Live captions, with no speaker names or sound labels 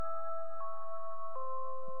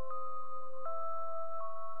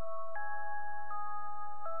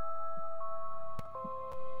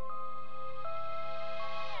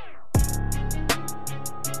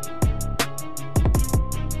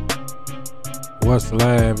What's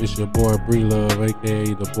live? It's your boy Bree Love, aka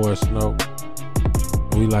the Boi Snow.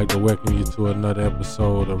 We like to welcome you to another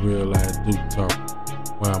episode of Real Life Duke Talk,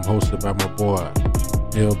 where I'm hosted by my boy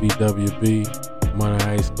LBWB, Money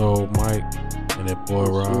Ice Gold Mike, and that boy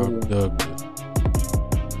Rob Douglas.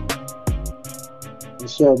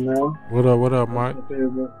 What's up, man? What up, Mike?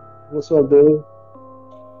 What's up, dude?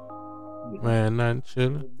 Man, nothing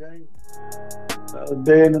chilling. Another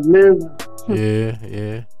day in the living.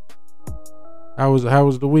 Yeah. How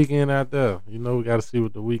was the weekend out there? You know, we got to see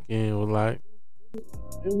what the weekend was like.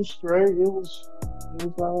 It was straight. It was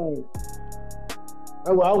alright.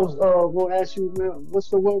 I was gonna ask you, man, what's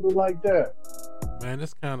the weather like there? Man,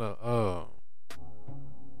 it's kind of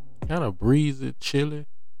breezy, chilly.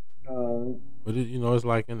 But it's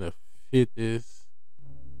like in the 50s.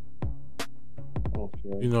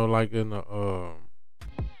 Okay. You know, like in the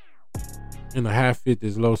high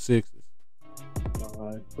 50s, low 60s.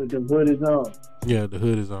 Alright. But the hood is on. Yeah, the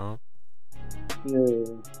hood is on.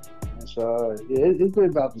 Yeah. That's alright. Yeah, it's been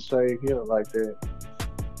about the same here like that.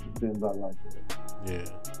 It's been about like that. Yeah.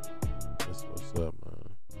 That's what's up,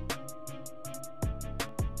 man.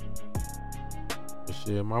 But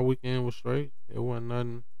shit, my weekend was straight. It wasn't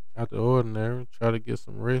nothing out the ordinary. Try to get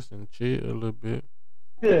some rest and chill a little bit.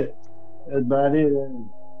 Yeah. That's about it. And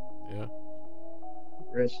Yeah.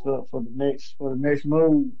 rest up for the next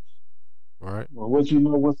move. Right. Well, what you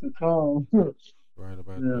know what's to come. Right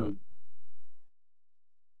about Yeah. that.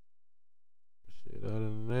 Shit, other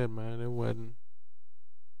than that, man, it wasn't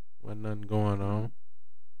nothing going on.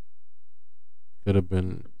 Could have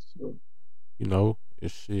been, So,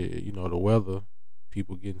 it's shit, the weather,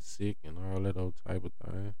 people getting sick and all that old type of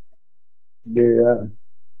thing. yeah,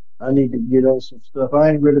 I need to get on some stuff. I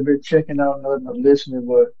ain't really been checking out nothing or listening,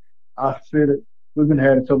 but I feel it. We've been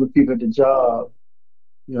having a couple of people at the job,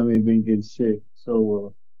 been getting sick.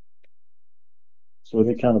 So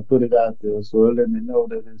they kind of put it out there. So it let me know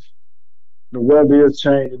that the weather is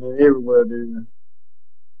changing and everywhere. Dude.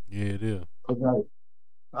 Yeah, it is.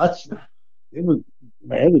 'Cause it was,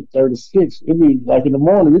 man, it was 36. It'd be like in the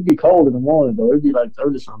morning, it'd be cold in the morning though. It'd be like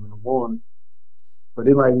 30 something in the morning. But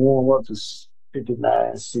it might warm up to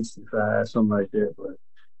 59, 65, something like that. But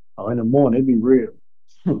in the morning, it'd be real.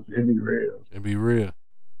 It'd be real. It'd be real.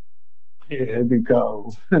 Yeah, it'd be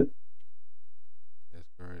cold. That's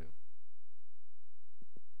great.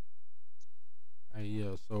 Hey,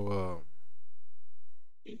 yeah, so,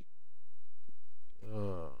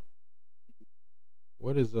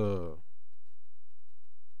 what is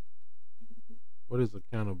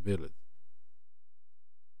accountability?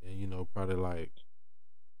 And, probably like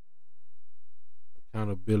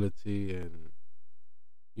accountability and,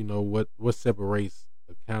 what separates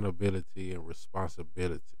accountability and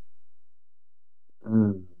responsibility?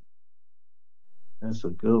 Mm, that's a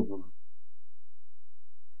good one.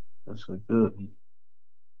 That's a good one.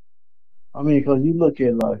 I mean, because you look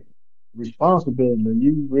at like responsibility,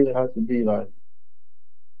 you really have to be like,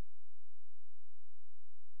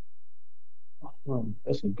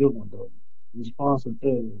 that's a good one though.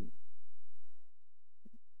 Responsibility.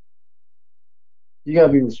 You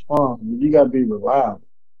gotta be responsible. You gotta be reliable.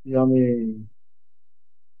 You know what I mean?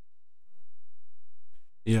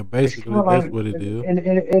 Yeah, It's kind basically of that's like, what it is.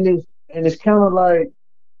 and it's kind of like,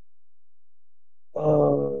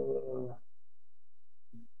 uh,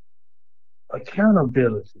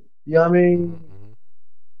 accountability. You know what I mean? Mm-hmm.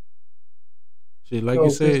 See, like you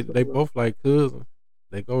So, said, they both like cousins.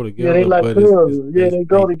 They go yeah, they together, like but it's cousins. Yeah, they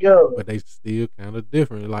go together. but they still kind of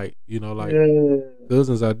different. Like Yeah,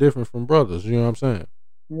 cousins are different from brothers. You know what I'm saying?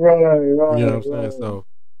 right, You know right, what I'm saying? right. So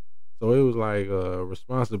it was like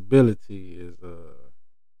responsibility is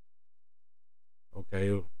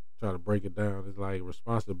okay. Try to break it down. It's like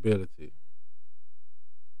responsibility.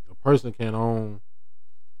 A person can own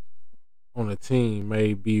on a team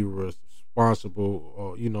may be responsible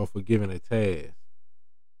or for giving a task.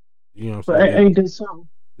 You know what I'm But saying? ain't that something?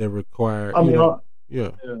 They require, I mean,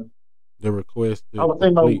 yeah, yeah. the request I to would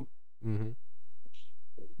think complete. about Mm-hmm.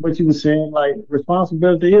 what you were saying. Like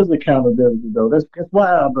responsibility is accountability, though. That's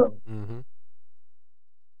wild, though. Mm-hmm.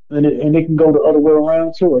 And it can go the other way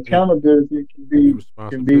around too. It Accountability can be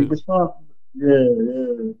can be responsibility. responsible.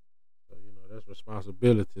 Yeah, So, that's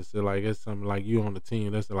responsibility. So like it's something like you on the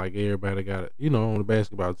team. That's like everybody got it. On the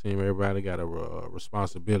basketball team, everybody got a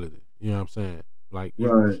responsibility. You know what I'm saying? Like you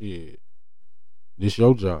right. shit. This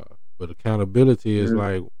your job, but accountability is Yeah,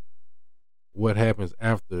 like what happens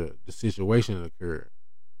after the situation occurred.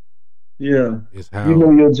 yeah. It's You know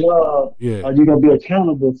how, your job. yeah, Are you gonna be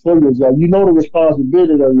accountable for your job? You know the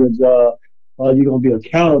responsibility of your job. Are you gonna be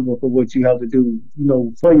accountable for what you have to do?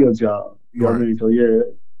 For your job. You know what I right. mean? So yeah,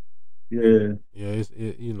 Yeah, Yeah, it's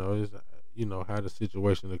how the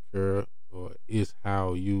situation occur, or it's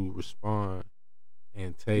how you respond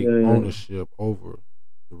and take yeah, ownership over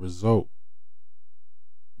the result.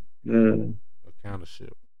 yeah,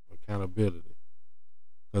 Accountability,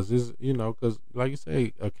 because because like you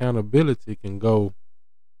say, accountability can go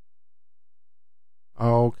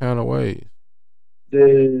all kind of ways.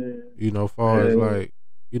 yeah, Far as yeah. like,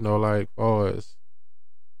 like far as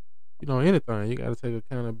anything, you got to take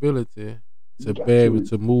accountability You to be got able to.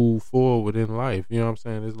 to move forward in life. You know what I'm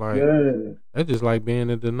saying? It's like Yeah, that's just like being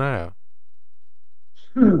in denial.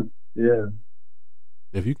 yeah,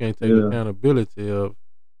 If you can't take yeah. accountability of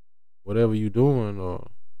whatever you're doing, or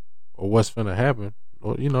what's gonna happen,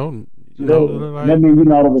 or So that like means you're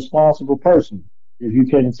not a responsible person if you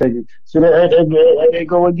can't take it. So they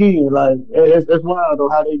go again. Like that's wild though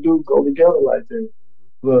how they do go together like that.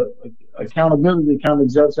 But accountability kind of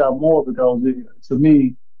jumps out more because to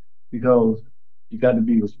me because you got to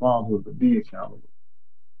be responsible to be accountable.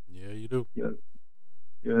 yeah, you do. Yeah,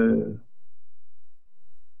 yeah.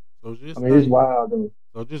 So I just mean it's think, wild though.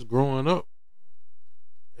 so just growing up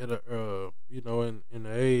at a in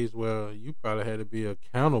the age where you probably had to be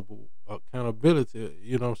accountability.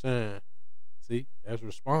 You know what I'm saying? See, that's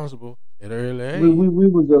responsible at an early age. We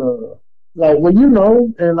was like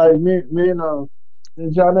well and like me and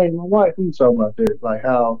John and my wife we was talking about this like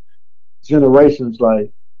how generations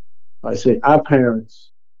like I say our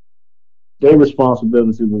parents their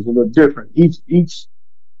responsibility was a little different. Each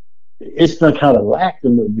it's not kind of lacked a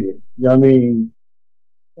little bit. You know what I mean?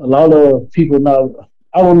 A lot of people now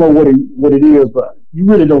I don't know what it is, but you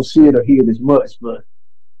really don't see it or hear it as much. But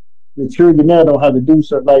the children now know how to do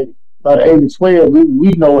something like by the age of 12, we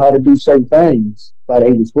know how to do certain things. By the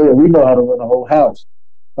age of 12, we know how to run a whole house.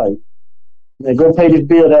 Like, man, go pay this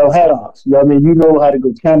bill down hat off. You know what I mean? You know how to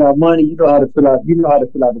go count out money. You know how to fill out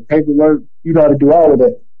the paperwork. You know how to do all of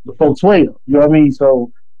that before 12. You know what I mean?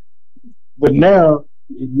 So, but now,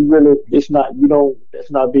 you really, that's not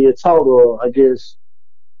being taught, or I guess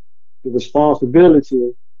the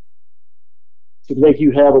responsibility to make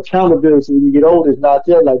you have accountability when you get older is not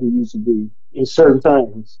there like it used to be in certain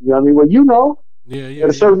things. You know what I mean? Well, Yeah, yeah, at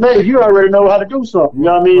a yeah. certain age, you already know how to do something. You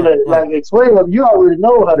know Right, what I mean? right, right. Like at 12, you already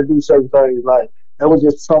know how to do certain things. Like that was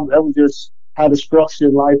just how the structure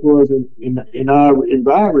in life was in our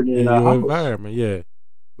environment in In our your house. environment, yeah.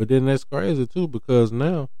 But then that's crazy too, because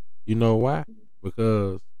now you know why?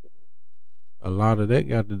 Because a lot of that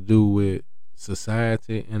got to do with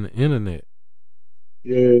society and the internet.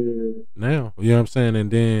 Yeah, Now, you know what I'm saying? And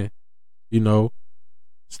then, you know,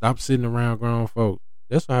 stop sitting around grown folks.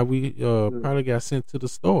 That's why we probably got sent to the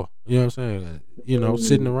store. You know what I'm saying?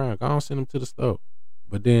 Sitting around. I don't send them to the store.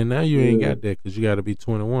 But then now you ain't yeah. got that because you got to be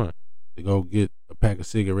 21 to go get a pack of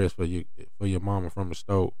cigarettes for your mama from the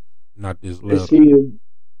store. Not this And letter. see,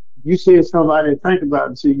 you said something I didn't think about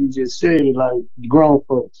until you just said it, like grown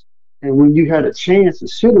folks. And when you had a chance to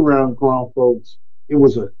sit around grown folks, it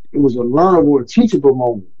was a learnable or teachable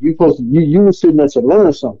moment. You were sitting there to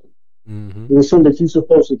learn something. Mm-hmm. It was something that you're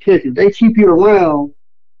supposed to catch. If they keep you around,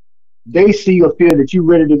 they see or feel that you're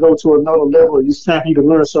ready to go to another level. It's time for you to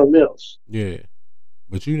learn something else. Yeah.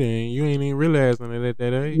 But you ain't even realizing it at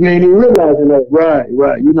that age. You ain't even realizing that. Right,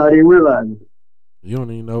 right. You're not even realizing it. You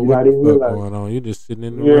don't even know You're what not the even fuck realizing going on. You just sitting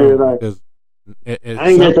in it. the Yeah, room like because at I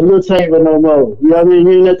ain't at some the little table no more. You know what I mean?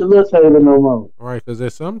 You ain't at the little table no more. right, because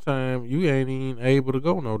at some time you ain't even able to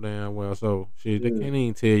go no damn well. So shit, they Yeah. can't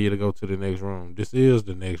even tell you to go to the next room. This is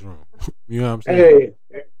the next room. You know what I'm saying?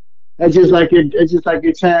 Hey, it's just like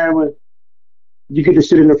your time when you get to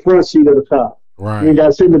sit in the front seat of the car. You ain't Right. got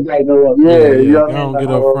to sit in the back no more. Yeah, Yeah, you yeah. know what I Go mean? on, Like,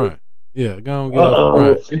 get up front. Yeah, go on, uh get up oh,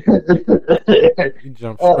 front. You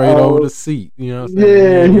jump uh straight over the oh, seat. You know what I'm saying? You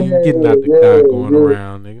yeah, ain't even getting out the car going yeah,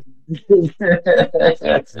 around, nigga. This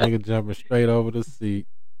yeah. nigga jumping straight over the seat.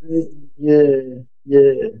 Yeah,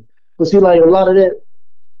 yeah. But see, like a lot of that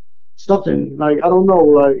something like I don't know,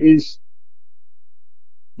 like is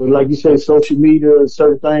but like you say, social media and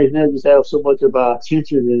certain things now just have so much of our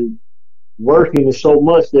attention and working is so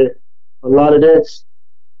much that a lot of that's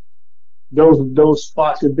those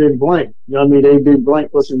spots have been blank. You know what I mean? They've been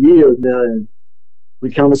blank for some years now, and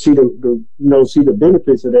we kind of see see the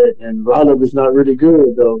benefits of that. And a lot of it's not really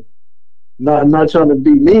good though. Not trying to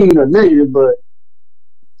be mean or negative, but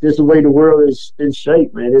just the way the world is in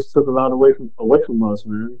shape, man. It's took a lot away from us,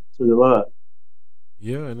 man. Took a lot.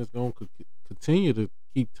 Yeah, and it's gonna continue to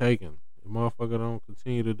keep taking. The motherfucker don't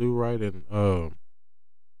continue to do right and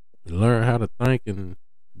learn how to think and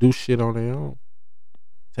do shit on their own.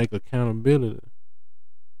 Take accountability.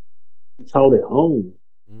 Taught at home.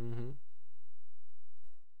 Hmm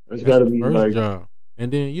It's That's got to the be first like job.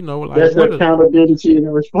 And then like That's what a accountability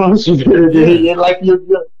and responsibility. yeah And like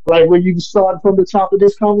like when you start from the top of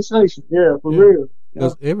this conversation. Yeah, for yeah. real. Yeah.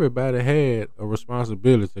 Because everybody had a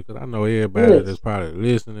responsibility. Because I know everybody that's Yes. probably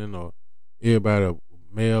listening, or everybody,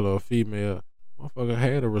 male or female, motherfucker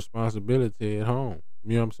had a responsibility at home.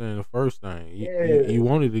 You know what I'm saying? The first thing, you Yeah.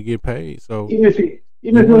 wanted to get paid, so Even you if it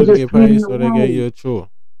was wanted to just get paid, cleaning the so they gave room. you a chore,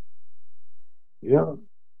 Yeah.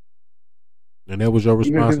 and that was your Even if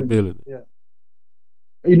it was, responsibility. yeah.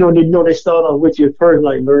 They start off with you first,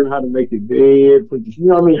 like learn how to make your bed, what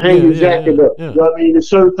I mean, hang Yeah, your yeah, jacket yeah, up. yeah. You know what I mean? There's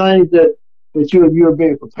certain things that you're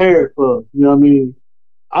being prepared for. You know what I mean?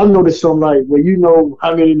 I've noticed some like, well, you know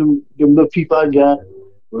how many of them little people I got.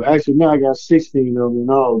 Well, actually now I got 16 of them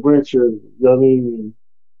and all grandchildren. You know what I mean? And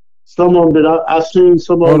some of them that I seen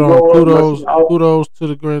some of Hold them on, grow up and I seen all, kudos to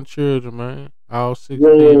the grandchildren, man. All yeah, 16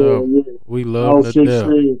 of them, yeah, we love all them to death.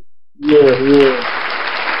 16. Yeah, yeah.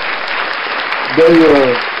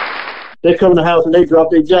 They come to the house and they drop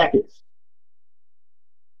their jackets.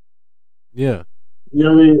 Yeah, You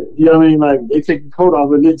know what I mean? You know what I mean? Like they take the coat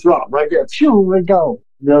off and they drop right there. Phew, they go.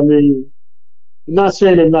 You know what I mean? I'm not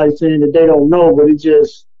saying it like saying that they don't know, but it's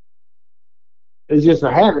just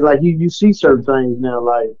a habit. Like you see certain things now,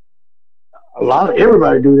 like a lot of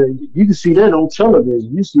everybody do that. You can see that on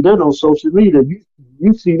television. You see that on social media.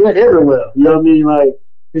 You see that everywhere. You know what I mean? Like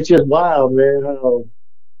it's just wild, man. How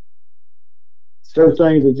certain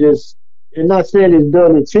things are just. And not saying it's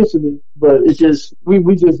done intentionally, but it's just we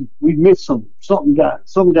missed something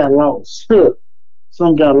got lost.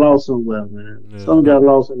 Some got lost somewhere, man. yeah. Some got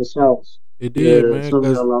lost in the sauce. It did, Yeah, man, some got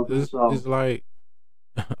because lost in the it's sauce. like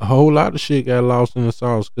a whole lot of shit got lost in the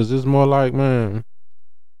sauce. Because it's more like, man,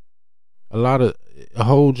 a lot of a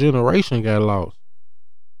whole generation got lost.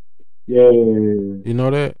 Yeah. You know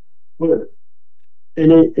that? But, and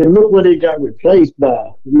look what it got replaced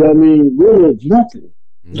by. You know what I mean? Really it's nothing.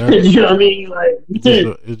 Nothing. You know what I mean? Like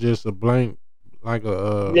It's just a blank, like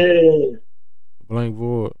yeah. blank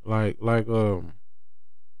void, like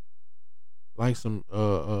some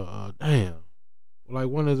damn. Like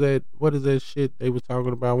what is that shit they was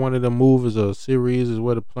talking about? One of the movies or series is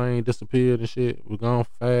where the plane disappeared and shit. Was gone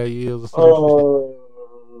for 5 years or some shit. Uh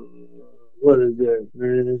what is that,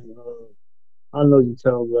 man? I know what you're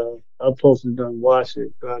talking about. I posted done watch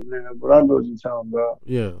it right now, but I know what you're talking about.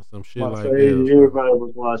 Yeah, some shit My like that or say something. everybody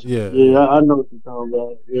was watching. Yeah, Yeah, yeah. I know what you're talking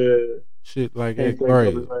about. Yeah. Shit like Can't that think of it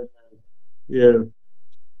crazy. right now. Yeah. I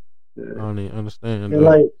Yeah. don't even understand And though.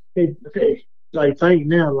 like like think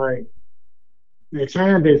now, like man,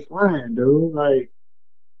 time been flying, dude. Like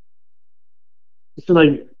it's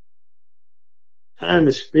like time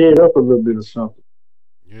is sped up a little bit or something.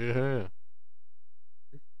 Yeah,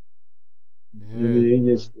 it I has, mean,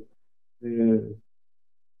 it just man.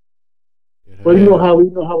 yeah. It But has.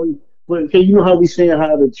 but okay, how we saying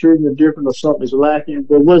how the children are different or something is lacking.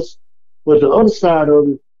 But the other side of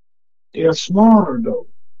it, they're smarter though.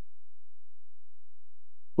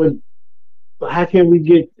 But how can we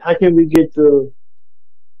get the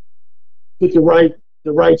right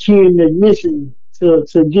key in the ignition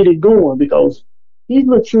to get it going because these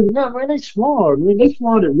little children now, man, they smart. I mean, they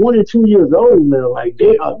smart at 1 and 2 years old now. Like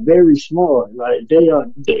they are very smart. Like they're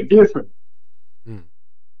different, Mm.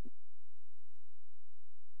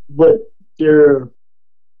 but they're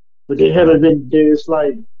but they haven't been. There's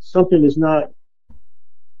like something is not.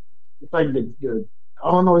 It's like I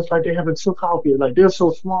don't know. It's like they haven't took off yet. Like they're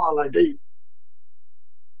so smart. Like they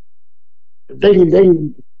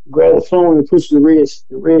can grab a phone and push the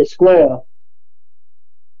red square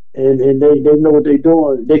and they know what they're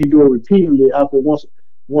doing. They can do it repeatedly after once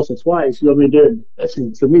or twice. You know what I mean? That's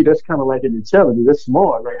to me that's kind of like an intelligence. That's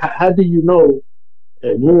smart. Like how do you know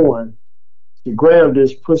at one to grab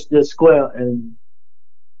this, push this square, and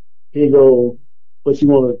he go what you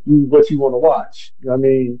want to watch? You know what I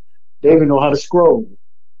mean? They even know how to scroll.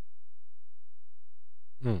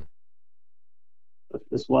 Mm.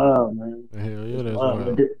 It's wild, man. Hell yeah, It's that's wild. But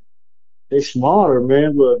wild. they smarter,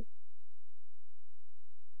 man. But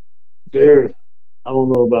they're I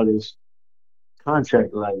don't know about this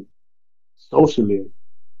contact like socially.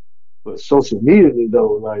 But social media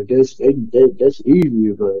though, like that's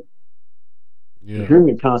easier, but the Yeah.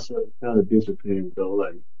 human concept kind of disappeared though,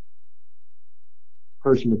 like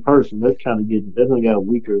person to person. That's gonna got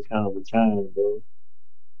weaker kind of with time though.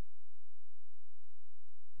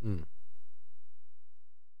 Mm.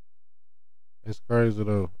 It's crazy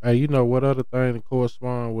though. Hey, you know what other thing to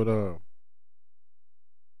correspond with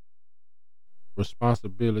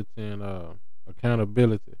responsibility and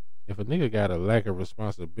accountability? If a nigga got a lack of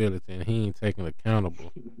responsibility and he ain't taking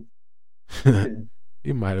accountable,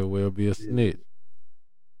 he might as well be a snitch.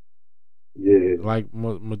 Yeah, like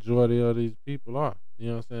majority of these people are. You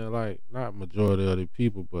know what I'm saying? Like not majority of the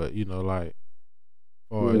people, but like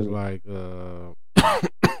far as yeah. like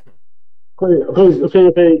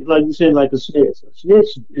Okay. Like you said, like a snitch. A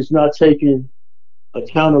snitch is not taking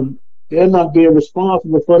accountable. They're not being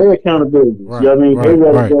responsible for their accountabilities. You right, know what I mean? They right,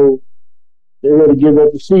 rather right. go. They rather give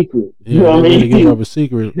up the secret. You Yeah, know they what I rather give up mean? a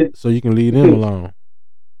secret so you can leave them alone.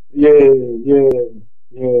 Yeah, yeah,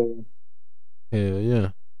 yeah. Hell yeah.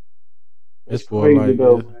 It's That's for crazy like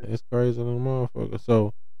though, man. it's crazy than a motherfucker.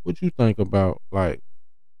 So what you think about like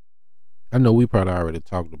I know we probably already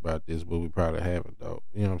talked about this, but we probably haven't though.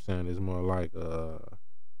 You know what I'm saying? It's more like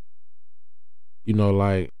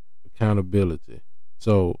like accountability.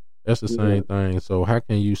 So that's the Yeah. same thing. So how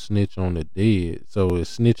can you snitch on the dead? So is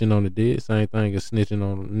snitching on the dead same thing as snitching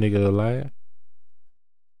on a nigga alive?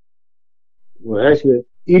 Well, actually,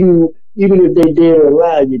 even if they dead or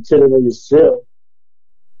alive, you tell it on yourself.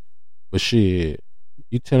 But shit,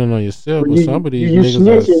 you telling on yourself, But but some of these you niggas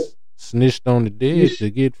are snitching. snitched on the You dead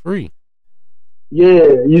to get free. yeah.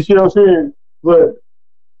 You see what I'm saying? But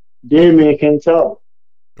dead man can't talk.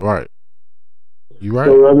 Right. You right.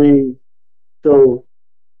 So I mean, so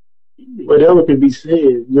whatever can be said.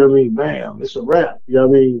 You know what I mean? Bam, it's a wrap. You know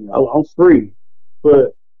what I mean? I'm free.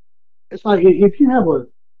 But it's like if you have a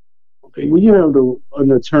okay, when you have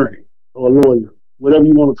an attorney or a lawyer, whatever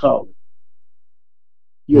you want to call it,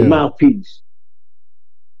 your Yeah. mouthpiece.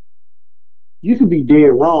 You can be dead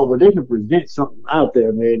wrong, but they can present something out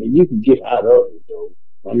there, man, and you can get out of it, though.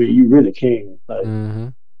 I mean, you really can. Like Mm-hmm.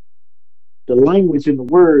 the language and the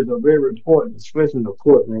words are very important, especially in the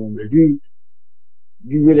courtroom. If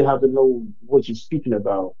you really have to know what you're speaking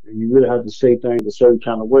about, and you really have to say things a certain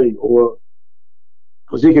kind of way, or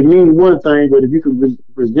because it can mean one thing, but if you can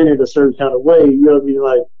present it a certain kind of way, you know what I mean?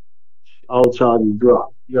 Like all charges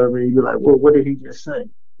drop. You know what I mean? You're like, well, what did he just say?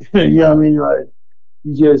 You know what I mean? Like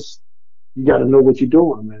you just you got to know what you're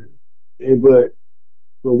doing, man.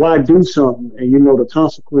 But why do something and you know the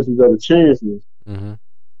consequences of the chances, Mm-hmm.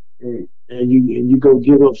 and you go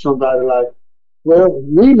give up somebody like, well,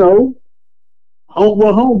 we know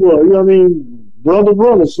homeboy, you know what I mean,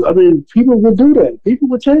 brothers. I mean, people would do that. People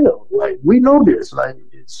would tell. Like we know this. Like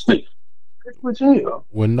people would tell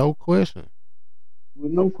With no question.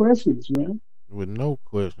 with no questions, man. With no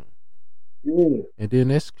question. Yeah, And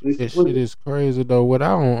then it's that what shit is crazy though. What I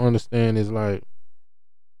don't understand is like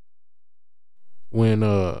when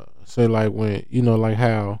say like when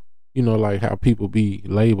like how people be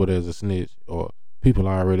labeled as a snitch or people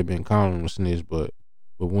already been calling them a snitch, but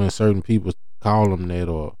when certain people call them that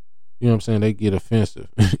or you know what I'm saying they get offensive.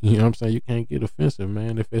 You know what I'm saying you can't get offensive,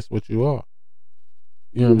 man, if that's what you are.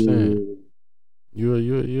 You know what I'm saying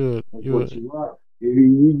yeah, that's you're what you are.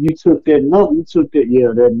 You took that number. You took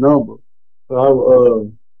that number.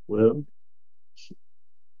 Well,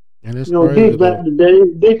 and it's you know, crazy Dick back though. in the day,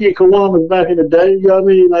 Dick and Kiwanis back in the day, you know what I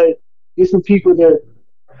mean? Like, there's some people that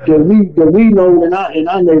we know in our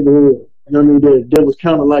neighborhood, you know what I mean, that was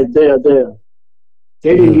kind of like there.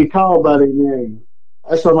 They didn't Yeah, get called by their name.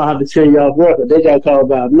 That's something I have to tell y'all, brother. They got called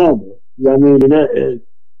by a number. You know what I mean?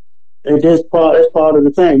 And that's part of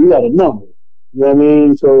the thing. You got a number. You know what I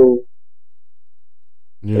mean? So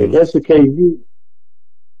if yeah. that's the case,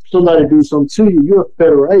 somebody do something to you, you're a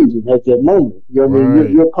federal agent at that moment. You know what I mean? You're,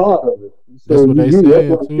 Right. you're part of it. That's So what they that's why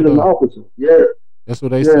saying I'm too still an though. officer. Yeah. That's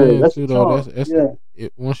what they Yeah, saying that's a too though. charge. That's Yeah.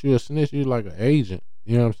 it. Once you a snitch, you like an agent.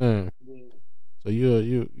 You know what I'm saying? So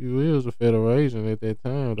you is a federal agent at that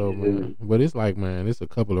time though, Yeah. man. But it's like, man, it's a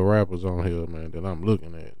couple of rappers on here, man, that I'm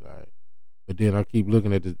looking at. Like, but then I keep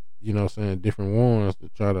looking at the, you know, what I'm saying different ones to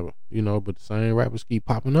try to, but the same rappers keep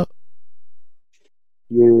popping up.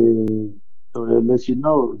 Yeah. So that lets you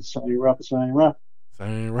know, same rapper, same rapper.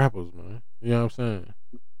 Same rappers, man. You know what I'm saying?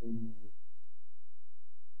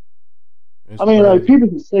 It's I mean, like crazy. people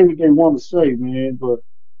can say what they want to say, man, but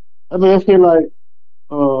I mean, I feel like,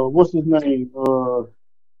 what's his name?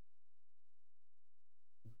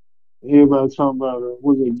 Everybody talking about,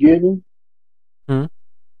 was it Gilly? Hmm?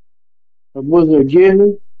 Was it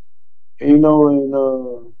Gilly? You know,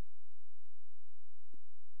 and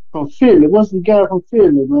from Philly, what's the guy from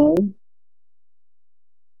Philly, man?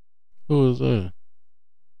 Who is that?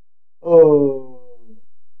 Uh,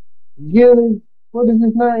 Gilly, what is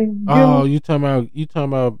his name? Oh, Gilly? you talking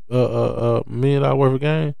about $1 million worth of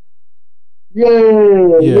game?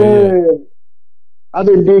 Yeah, Yeah, yeah. yeah. I've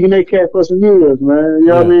been digging that cat for some years, man. You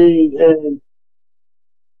know what I Yeah. mean? And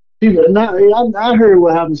people, not, I heard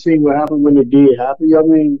what happened, seen what happened when it did happen. You know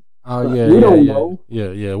what I mean? Oh But yeah, we yeah, don't yeah, know.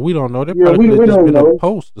 yeah, yeah. We don't know. That Yeah, probably we could have we just don't been a know.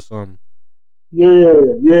 post or something. Yeah,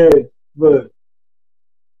 yeah. But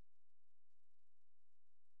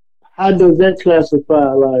how does that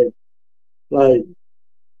classify? Like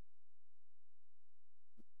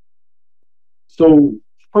so,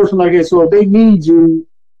 person like that. So if they need you,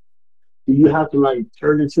 do you have to like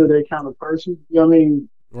turn into that kind of person? You know what I mean?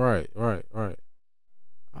 Right, right, right.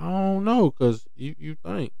 I don't know, cause you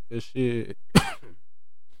think that shit.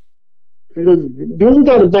 Because dude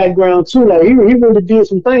got a background too. Like he really did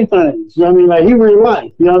some things. You know what I mean? Like he real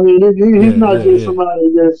life. You know what I mean? He's Yeah, not yeah, just yeah.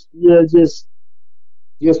 somebody that's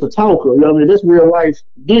just a talker. You know what I mean? This real life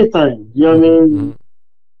did things. You know what I Hmm, hmm.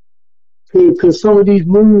 mean? Could some of these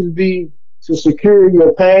moves be to secure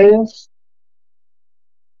your past?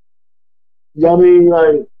 You know what I mean?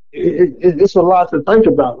 Like it's a lot to think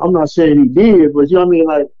about. I'm not saying he did, but you know what I mean?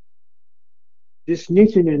 Like this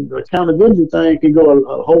snitching and accountability thing can go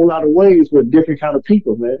a whole lot of ways with different kind of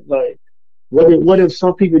people, man. Like what if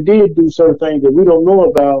some people did do certain things that we don't know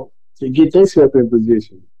about to get themselves in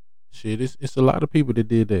position? Shit, it's a lot of people that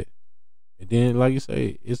did that, and then like you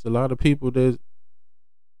say, it's a lot of people that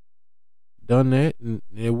done that, and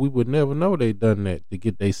we would never know they done that to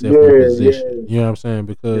get themselves in Yeah, position. yeah, You know what I'm saying? yeah,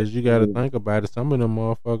 Because you got to yeah. think about it. Some of them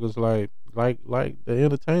motherfuckers, like the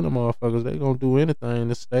entertainer motherfuckers, they gonna do anything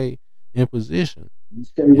to stay in position, You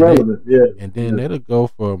stay and they relevant. Yeah, and then yeah, that'll go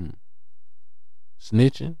from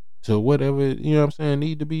snitching to whatever you know what I'm saying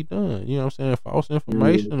need to be done. You know what I'm saying? False yeah.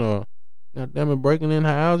 information or goddamn it breaking in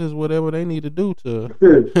houses, whatever they need to do to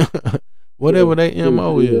Yeah, whatever they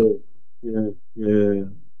MO is. yeah, yeah, yeah.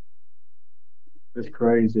 It's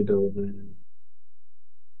crazy though, man.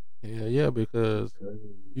 Yeah, yeah, because Crazy.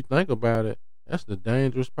 you think about it, that's the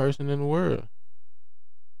dangerous person in the world,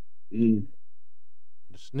 Mm,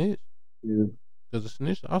 the snitch. yeah, Because the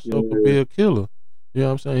snitch also could yeah, be a killer. You know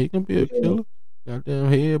what I'm saying? He can be a yeah. killer, goddamn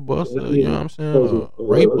head buster. You know what Definitely. I'm saying? Because A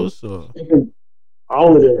rapist or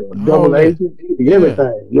all of them, all double that. agent, Yeah,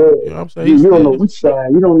 everything. Yeah, you know what I'm saying? you He's you don't know still, which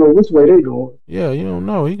side. You don't know which way they going. yeah, you don't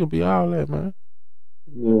know. He could be all that, man.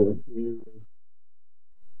 Yeah, yeah.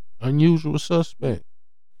 Unusual suspect.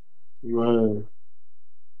 Right.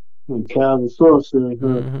 And Calvin Source said, huh?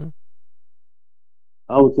 Hmm.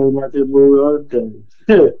 I was thinking about that movie the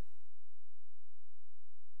other day.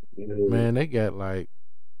 Yeah. Man, they got like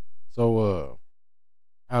so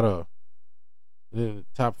out of the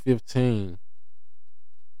top 15,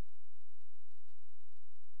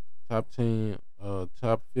 top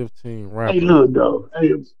 15 Hey, rappers. look though. Hey,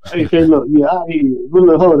 look. Yeah, I hear you. But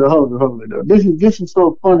look, hold on, though. This is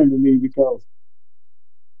so funny to me because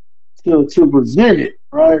to present it,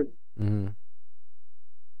 right? Hmm.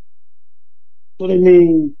 So they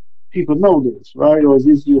mean people know this, right? Or is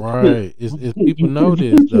this just Right. It's people know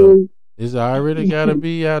this though. It's already got to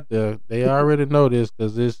be out there. They already know this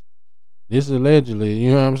because this is allegedly.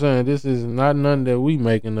 You know what I'm saying? This is not nothing that we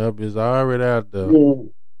making up. It's already out there. yeah.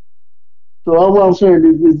 So all I'm saying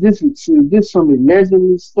is this some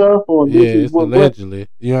allegedly stuff or Yeah, this is it's what? allegedly.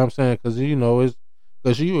 You know what I'm saying? Because you know it's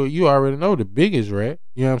because you already know the biggest rat.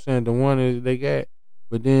 You know what I'm saying? The one that they got.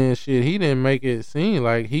 But then shit, he didn't make it seem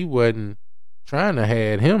like he wasn't trying to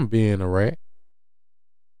had him being a rat.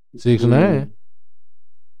 6ix9ine. Yeah.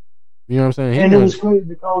 You know what I'm saying? And it was crazy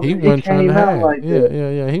because He it wasn't trying to came out hide. like Yeah, that. yeah,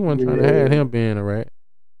 yeah. He wasn't trying to hide Yeah, him being a rat.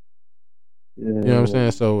 You know what I'm saying?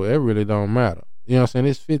 yeah, So it really don't matter. You know what I'm saying?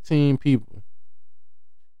 It's 15 people.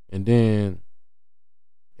 And then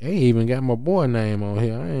they even got my boy name on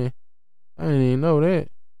here. I ain't even know that.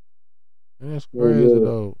 That's crazy yeah,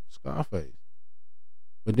 though. Scarface.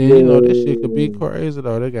 But then you know that shit could be yeah, crazy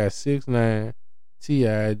though. They got 6ix9ine,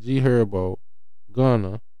 T.I., G Herbo,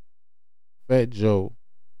 Gunna, Fat Joe.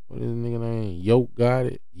 What is his nigga name? Yoke got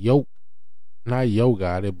it. Yoke. Not Yo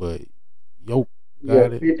got it, but Yoke yeah.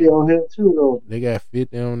 got it. 50 on him too, though. They got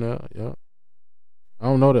 50 on there. Yeah. I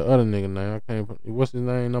don't know the other nigga name. I can't. What's his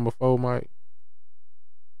name? Number 4, Mike.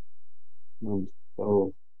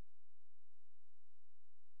 So,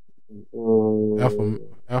 Alpha uh,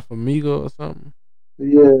 Alpha Mega or something.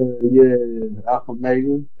 yeah, yeah. Alpha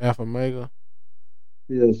Mega. Alpha Mega.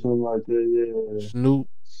 Yeah, something like that. Yeah. Snoop.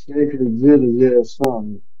 Sacred Exhibit, yeah,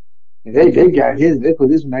 something. And they put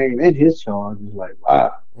his name in his charge. It's like,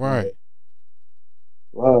 wow. Right. Like,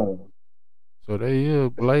 wow. So they is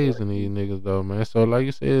That's blazing these crazy. niggas though, man. So like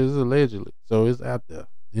you said, it's allegedly. So it's out there.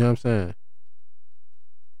 You know what I'm saying?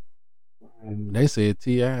 Man. They said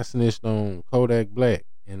T.I. snitched on Kodak Black.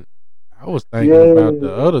 And I was thinking about the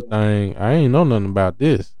Yeah. other thing. I ain't know nothing about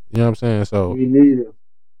this. You know what I'm saying? So Me neither.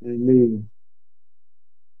 Me neither.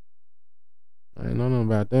 I ain't know nothing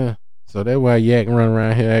about that. So that's why Yak run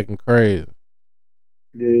around here acting crazy.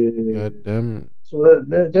 God Yeah. damn it. So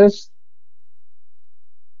that's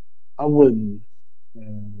I wouldn't. Uh,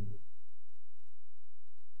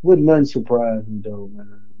 wouldn't nothing surprise me though,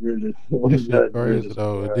 man. really, That shit nothing really crazy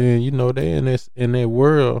though. And surprising. then they in that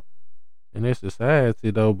world in that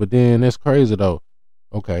society though. But then that's crazy though.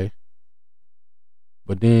 Okay,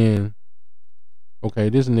 but then okay,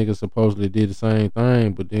 this nigga supposedly did the same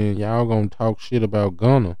thing, but then y'all gonna talk shit about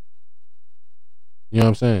Gunna. You know what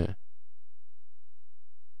I'm saying?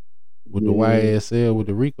 With the Yeah, YSL with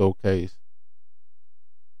the Rico case.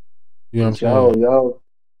 You know what I'm but saying?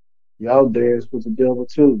 y'all dance with the devil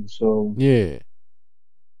too. So Yeah.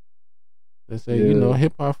 They say, yeah,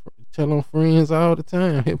 hip hop tell on friends all the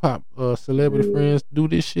time. Hip hop celebrity yeah, friends do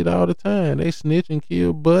this shit all the time. They snitch and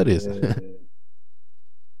kill buddies. yeah.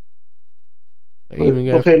 They But even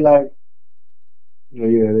got okay, like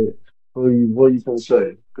yeah. What you gonna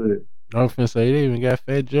say? Good. I was finna say they even got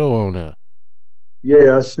Fat Joe on there.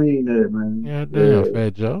 Yeah, I seen that, man. God damn, Yeah,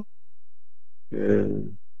 Fat Joe. yeah.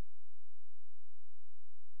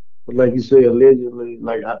 But like you say, allegedly,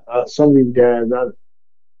 like some of these guys,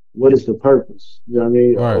 what is the purpose? You know what I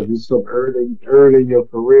mean? Or Right. be some early in your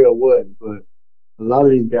career, or what? But a lot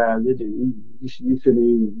of these guys, you shouldn't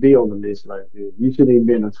even be on the list like this. You shouldn't even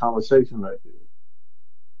be in a conversation like this.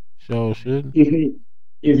 Sure shouldn't.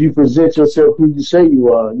 If you present yourself who you say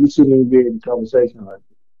you are, you shouldn't even be in a conversation like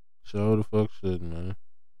this. Sure the fuck shouldn't, man.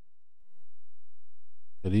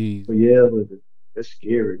 But But yeah, but that's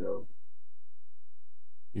scary though.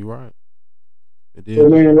 you right. But I then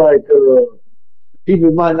mean, like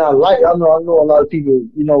people might not like. I know a lot of people,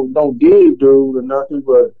 don't dig dude or nothing,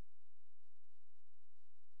 but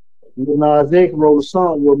Lil Nas X wrote a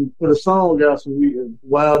song, put a song out a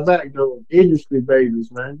while back though. Industry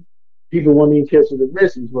babies, man. People won't even catch the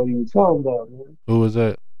message what he was talking about, man. who was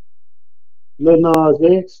that? Lil Nas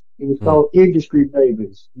X, it was Hmm. called Industry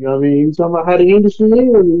Babies. You know what I mean? You talking about how the industry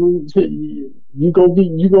is, you gonna,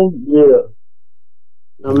 yeah.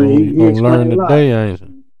 I mean, You he gonna learn explained a lot. today, ain't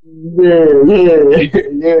you? Yeah, yeah,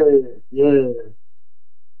 yeah, yeah.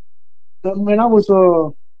 So, man, I was,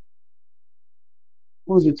 what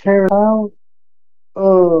was it, Terrence Howard?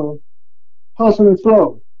 Uh, Hustle and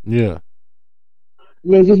Flow. Yeah.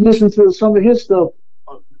 Man, just listen to some of his stuff.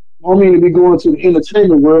 I don't mean to be going to the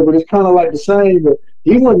entertainment world, but it's kind of like the same. But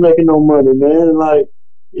he wasn't making no money, man. Like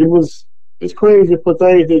it was, it's crazy for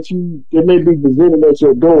things that may be presented at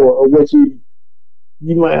your door or what you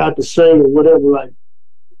might have to say or whatever. Like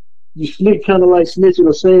you sneak, kind of like snitching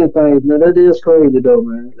or saying things, man. That is crazy though,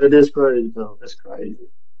 man. That is crazy though. That's crazy.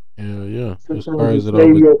 Hell yeah. It's Sometimes crazy it's though,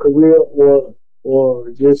 save but your career or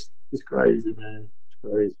just it's crazy, man. It's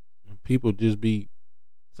crazy. people just be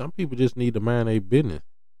some people just need to mind their business.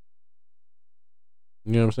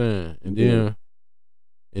 You know what I'm saying? Yeah,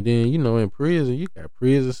 And then, in prison, you got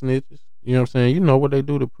prison snitches. You know what I'm saying? You know what they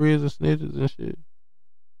do to prison snitches and shit.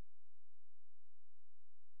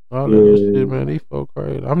 All of this shit, yeah, man. These folk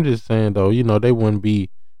crazy. I'm just saying though, they wouldn't be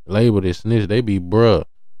labeled as snitch. They be bruh,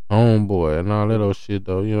 homeboy, and all that old shit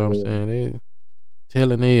though. You know what I'm yeah, saying? They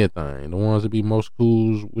telling everything. The ones that be most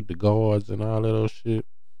cool with the guards and all that old shit.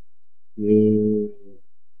 yeah.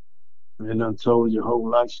 And I told your whole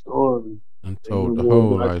life story. And They know told the more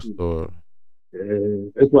whole about life you. story.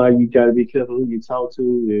 That's why you gotta be careful who you talk to.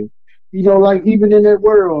 And, like even in that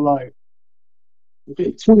world, like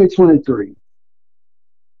okay, 2023.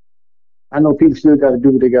 I know people still gotta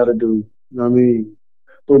do what they gotta do. You know what I mean?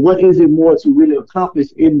 But what is it more to really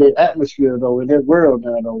accomplish in that atmosphere though, in that world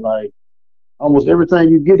now though? Like almost everything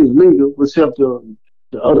you get is legal except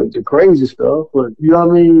the crazy stuff. But you know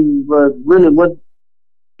what I mean? But really what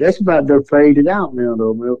that's about to fade it out now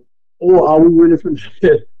though, man. Or are we really from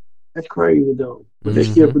That's crazy though. But they're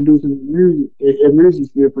still Mm-hmm. producing the music. And music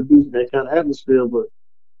still producing that kind of atmosphere. But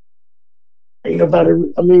ain't nobody.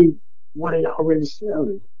 I mean, what are y'all really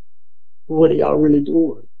selling? What are y'all really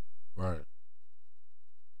doing? Right.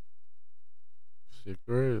 Shit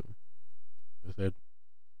crazy. That's that.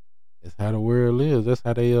 That's how the world is. That's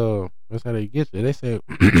how they That's how they get you. They say,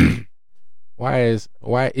 why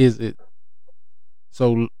is it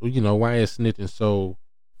so? Why is snitching so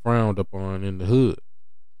frowned upon in the hood?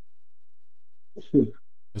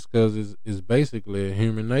 It's because it's basically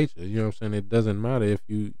human nature. You know what I'm saying? It doesn't matter if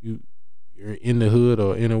you're in the hood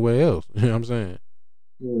or anywhere else. You know what I'm saying?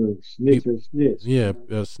 Snitch People, and snitch. yeah,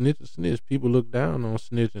 snitch is snitch. People look down on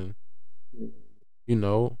snitching.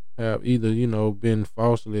 Have either been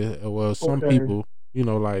falsely. Well, some Okay. people,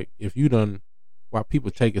 like if you done, why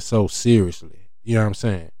people take it so seriously. You know what I'm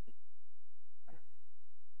saying?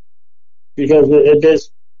 Because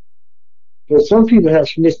some people have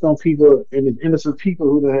snitched on people and it's innocent people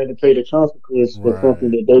who don't have to pay the consequence for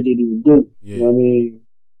something Right. that they didn't even do. You know Yeah. what I mean?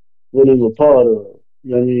 What they were part of.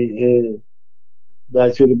 You know what I mean? And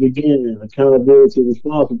back to the beginning, accountability,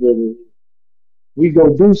 responsibility. we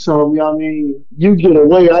go do something. You know what I mean, you get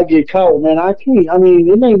away, I get caught. Man, I can't. I mean,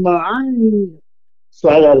 it ain't my. I ain't. So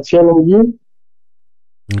I gotta tell on you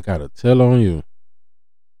You gotta tell on you.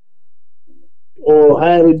 or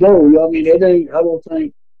how it go. You know what I mean, it ain't. I don't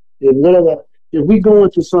think if whatever. If we go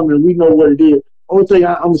into something, we know what it is. Only thing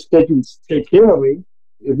I'm expecting to take care of me.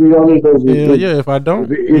 If we don't need those, Hell yeah, if I don't,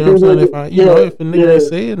 you if know what I'm it saying? was, If I, yeah, if a nigga yeah, ain't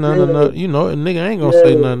said nothing or yeah, not, a nigga ain't gonna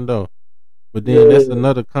say yeah, nothing though. But then that's yeah,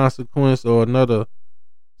 another consequence or another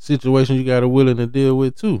situation you gotta willing to deal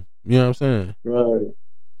with too. You know what I'm saying? right,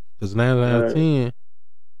 Because 9 out of right, 10,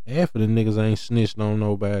 half of the niggas ain't snitched on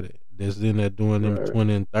nobody that's in there doing them right,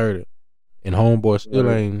 20 and 30. And homeboy still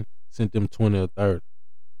right, ain't sent them 20 or 30.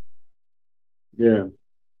 yeah.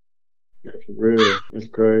 That's real. It's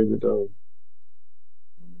crazy though.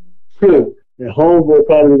 And homeboy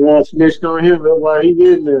probably the one snitched on him. That's why he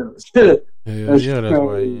getting there. Hell That's yeah, that's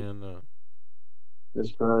why he crazy. in there.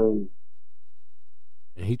 That's crazy.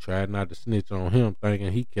 And he tried not to snitch on him,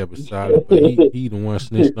 thinking he kept it solid, but he the one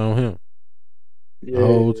snitched on him the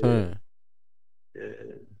whole Yeah, time. yeah,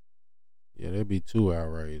 Yeah, that'd be too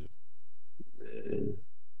outrageous. yeah.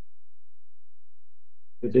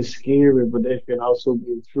 But it's scary, but that can also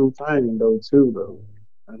be a true thing though too though.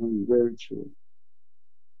 I mean very true.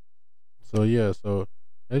 So yeah, so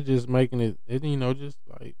that's just making just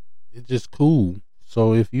like it's just cool.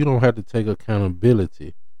 So if you don't have to take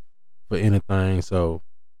accountability for anything, so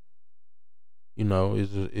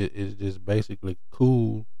it's just basically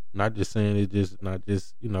cool. Not just saying it's just not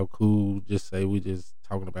just cool. Just say we just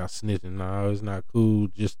talking about snitching. No, it's not cool.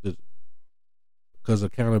 Because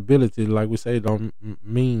accountability, like we say, don't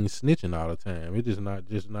mean snitching all the time. It's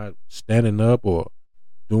just not standing up or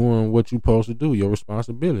doing what you supposed to do. Your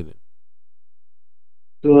responsibility.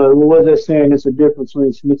 So what was that saying? It's a difference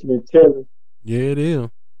between snitching and telling. Yeah, it is.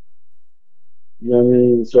 You know what I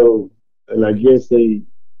mean? So and I guess they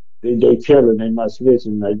telling, they not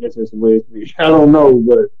snitching. I guess that's the way it be. I don't know,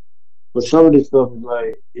 but some of this stuff is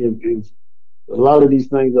like if a lot of these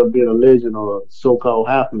things are being alleged or so called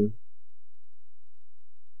happening,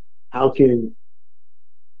 how can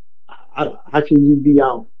how can you be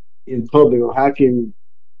out in public or how can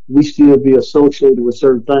we still be associated with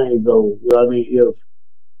certain things though? You know what I mean? If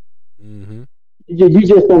Mm-hmm. you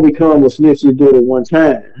just don't become a snitch you do it at one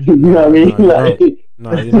time. You know what I Nah, mean? nah, you don't.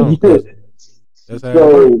 Nah, you don't, cause that's how it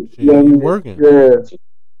So, works. you Shit, know what I you mean? working. Yeah,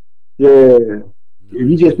 yeah. If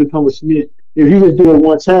you just Shit. become a snitch, if you just do it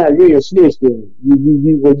one time, you ain't a snitch then.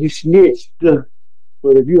 When you snitch,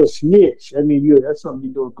 but if you're a snitch, I mean, that's something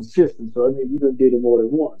you're doing consistent. So, I mean, you done did it more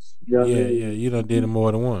than once. You know what I Yeah, yeah. mean? You done did it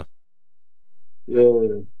more than once.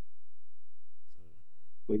 Yeah.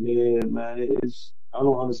 But yeah, man, I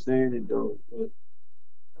don't understand it though. But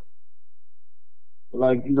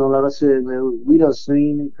like, like I said, man, we done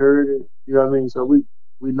seen it, heard it. You know what I mean? So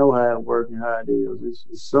we know how it works and how it is.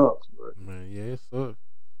 It sucks, but Man, yeah, it sucks.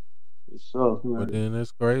 it sucks, But man. then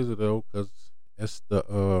that's crazy though, cause that's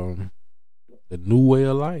the new way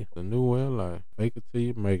of life. The new way of life. Fake it till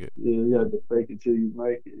you make it. Yeah, you have to fake it till you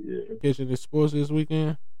make it. Yeah. Catching the sports this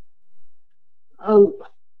weekend. I,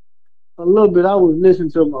 a little bit. I was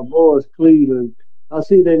listening to my boys Cleveland. I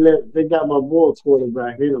see they got my boy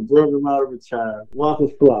quarterback. They done brought him out of retirement.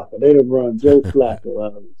 Marcus Flocka. They done run Joe Flacco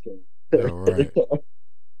out of Yeah, right. retirement.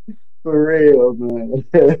 For real, man.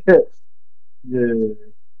 Yeah,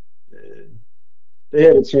 yeah. They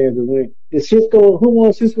had a chance to win. Is Cisco? Who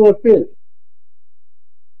won Cisco and Philly?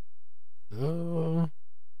 Uh,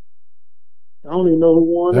 I don't even know who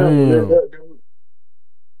won that one. damn.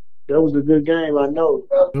 That was a good game. I know.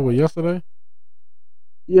 That was yesterday.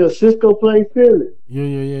 Yeah, Cisco played Philly. Yeah,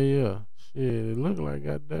 yeah, yeah, yeah. Shit, it looked like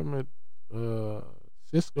goddamn it.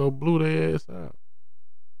 Cisco blew their ass out.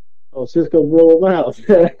 Oh, Cisco blew him out.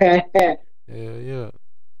 Yeah, yeah.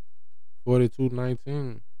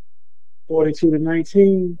 42-19.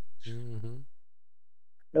 42-19. Mm-hmm.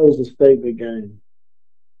 That was a statement game.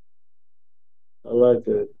 I like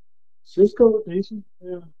that. Cisco decent.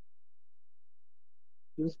 Yeah,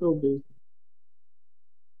 Cisco decent.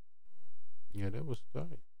 Yeah, that was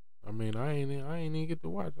tight. I mean, I ain't even get to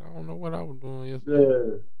watch. I don't know what I was doing yesterday.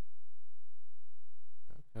 Yeah.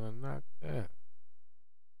 I kind of knocked that.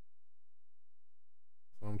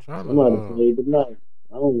 So I'm trying to. Somebody played tonight.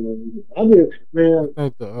 I don't know. I mean, I man,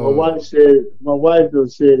 think the. my wife done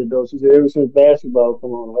said it though. She said ever since basketball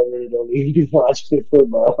come on, I really don't even watch the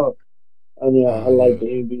football. I mean, I like Yeah. the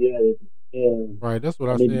NBA, and Right. That's what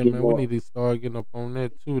I I need to said, get man. We more. need to start getting up on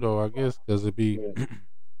that too, though. I guess because it be,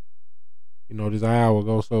 Yeah, this hour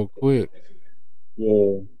go so quick.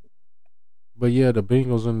 yeah. But yeah, the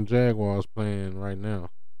Bengals and the Jaguars playing right now.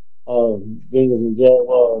 Bengals and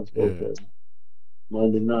Jaguars. Yeah. Okay.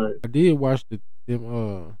 Monday night. I did watch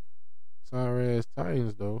them sorry ass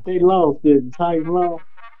Titans though. They lost, didn't Titan lost?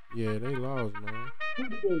 Yeah, they lost, man. Who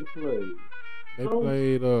did they play? They Coach?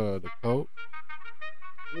 played the Colts.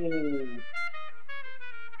 Yeah.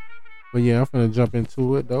 But yeah, I'm finna jump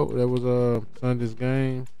into it though. That was Sunday's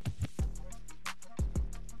game.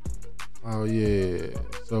 Oh yeah.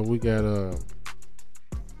 So we got I'm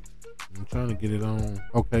trying to get it on.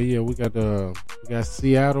 Okay, yeah, we got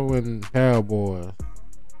Seattle and Cowboys.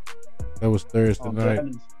 That was Thursday Oh, night.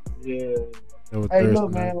 Dallas. Yeah. That was Hey, Thursday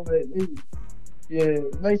look, night. man. Yeah,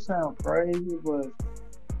 it may sound crazy, but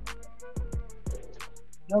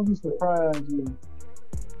don't be surprised if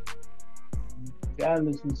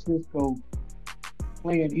Dallas and Cisco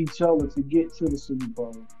playing each other to get to the Super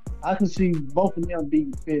Bowl. I can see both of them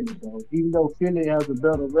beating Philly, though. Even though Philly has a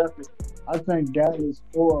better record, I think Dallas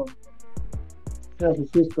or San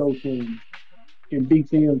Francisco can beat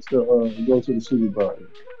them to go to the Super Bowl.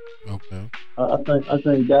 Okay. I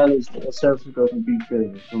think Dallas or San Francisco can beat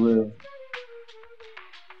Philly for real.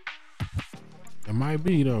 It might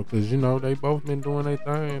be though, cause they both been doing their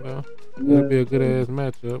thing though. It'll Yeah, be a good ass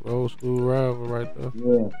matchup, old school rival right there.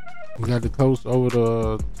 yeah. We got the Colts over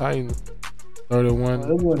the Titans, It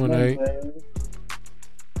wasn't that 31-28, bad.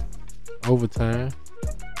 overtime.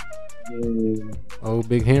 Yeah, Oh,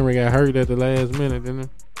 Big Henry got hurt at the last minute, didn't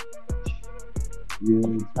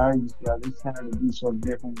yeah. Titans got this time to do something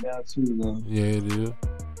different now too, though. he? Yeah, it is.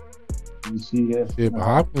 You see that? Shit, but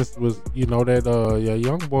Hopkins was, that yeah,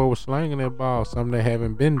 young boy was slanging that ball, something they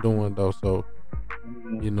haven't been doing though. So,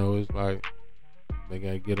 Yeah, it's like they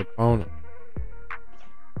gotta get up on it.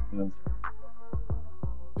 yeah.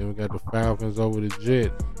 Then we got the Falcons over the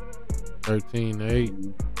Jets,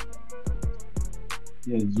 13-8.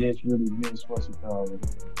 Yeah, the Jets really missed what's it called.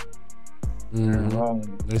 Aaron Mm-hmm. Rodgers.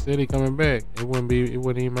 They said he coming back. It wouldn't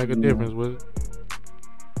even make a Yeah. difference, would it?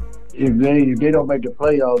 If they don't make the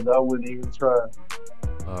playoffs, I wouldn't even try.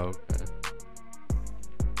 Oh, okay.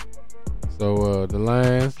 So the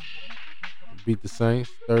Lions beat the Saints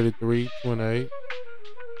 33-28.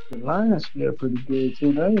 The Lions still pretty good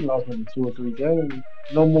too. They ain't lost maybe 2 or 3 games.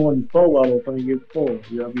 No more than four. I don't think it's four.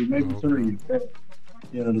 You know what I mean? Maybe Okay. three.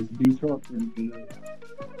 Yeah, the Detroit pretty good.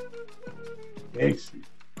 Excellent.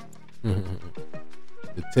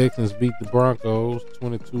 The Texans beat the Broncos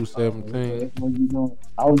 22-17. That's what you know.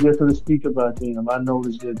 I was just going to speak about them. I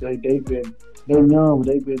noticed that they're young, but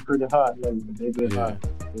they've been pretty hot lately. They've been Yeah. hot.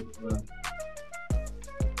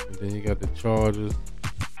 And then you got the Chargers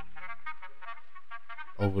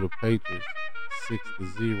over the Patriots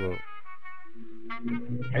 6-0.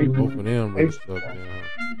 Both of them really stuck there.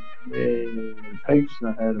 The Patriots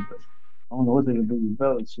not had it, but I don't know what they're gonna do with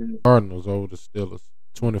Belichick. Cardinals over the Steelers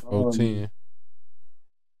 24-10.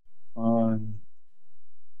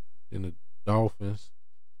 Then the Dolphins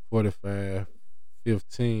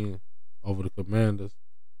 45-15 over the Commanders.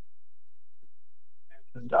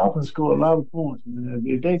 The Dolphins score a lot of points, man.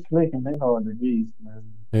 If they clicking, they hard to beat,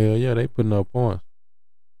 man. Hell yeah, they putting up points.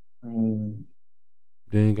 Um,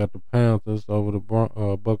 Then you got the Panthers over the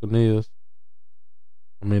Buccaneers.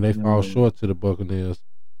 I mean, they fall uh, short to the Buccaneers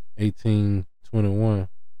 18-21.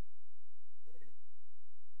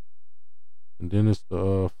 And then it's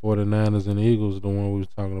the 49ers and the Eagles, the one we was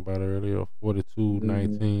talking about earlier,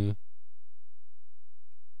 42-19.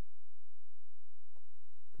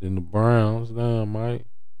 Then the Browns, damn, Mike,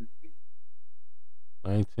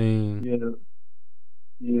 19, yeah,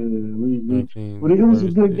 yeah. 19, But it was a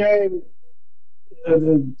good 36. game.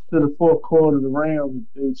 To the fourth quarter, the Rams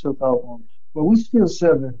they took off on. But we still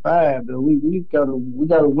 7-5. Though we gotta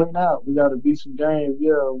win out. We gotta beat some games.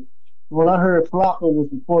 Yeah. When I heard Flacco was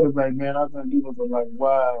the quarterback, man, I think he was like,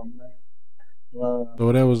 wow, man, wow.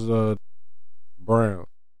 So that was Browns.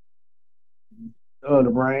 The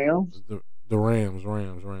Rams. The Rams.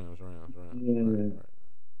 Yeah. Right.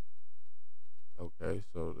 Okay,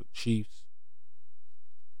 so the Chiefs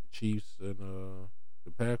and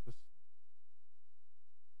the Packers,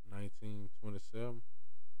 19-27.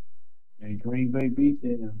 And Green Bay beat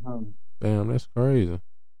them, huh? Damn, that's crazy.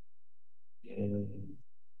 Yeah.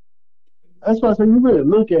 That's why I say you really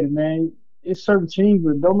look at it, man. It's certain teams,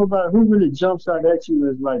 but don't know about who really jumps out at you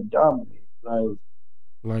as like dominant. Like,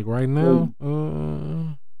 Like right but,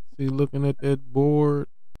 now, see, looking at that board,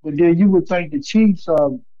 but then you would think the Chiefs are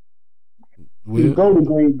to well, go to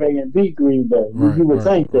Green Bay and beat Green Bay. You would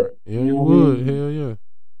think right. that. Yeah, You you know what I would. mean? Hell yeah.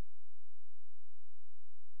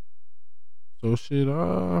 So shit,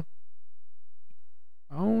 I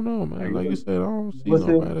don't know, man. Like you said, I don't see What's it?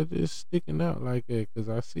 nobody just sticking out like that because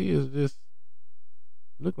I see it's just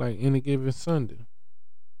look like any given Sunday.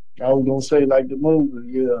 I was gonna say like the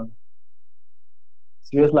movie, yeah.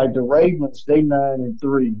 Just like the Ravens, they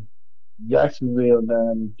 9-3. Jacksonville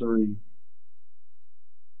 9-3.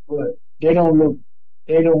 But they don't look.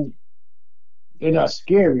 They don't. They're not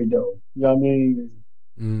scary though. You know what I mean?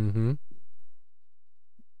 Mm-hmm.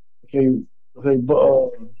 Okay, okay, but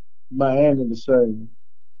Miami the same.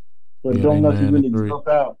 But Yeah, they don't nothing nine and really three. jump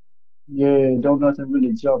out. Yeah, don't nothing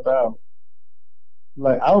really jump out.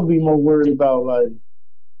 Like I would be more worried about like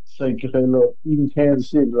say, cause they look even Kansas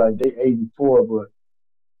City like they 84, but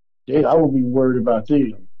I would be worried about them.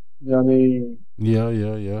 You know what I mean? Yeah,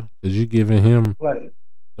 yeah, yeah. Cause you giving him, Like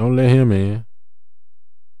don't let him in.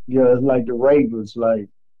 yeah, it's like the Ravens. Like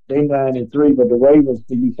they 9-3, but the Ravens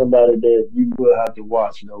could be somebody that you will have to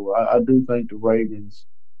watch though. I do think the Ravens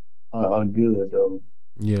are good though.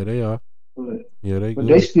 Yeah, they are. But Yeah, they but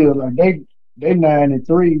they good. still like they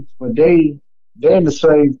 9-3, but they're in the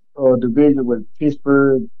same division with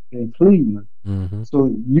Pittsburgh and Cleveland. Mm-hmm.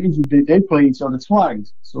 So usually they play each other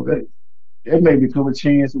twice. So that may become a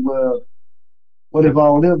chance. Well, what if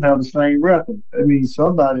all of them have the same record? I mean,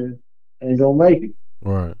 somebody ain't gonna make it.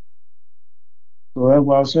 Right. So that's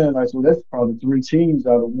what I was saying. Like, so that's probably three teams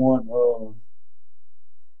out of one.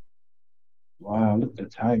 Wow, look at the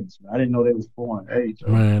Titans. Man. I didn't know they was 4-8.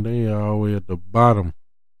 Though. Man, they are all the way at the bottom.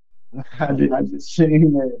 I just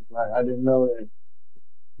seen that. Like, I didn't know that.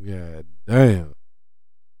 God damn.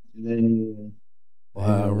 Yeah. The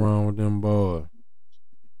hell Wow. wrong with them boys?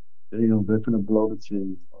 They're gonna blow the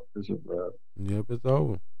team. This is bad. Yep, it's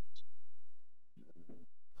over.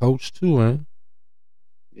 Coach too, ain't?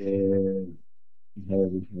 Yeah.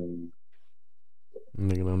 Heavy, heavy.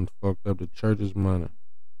 Nigga done fucked up the church's money.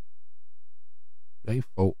 They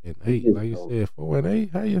 4-8. It's Like you dope. said,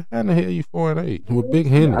 4-8. How in the hell you 4-8? With Big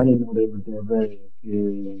Yeah, I Henry. didn't know they were that bad.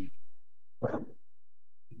 Yeah.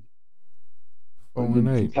 Four But and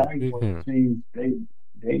the eight with Titans Big one Henry. teams,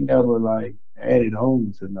 they never like added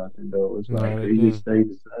on to nothing though. It's No, like they they just didn't. stayed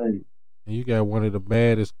the same. And you got one of the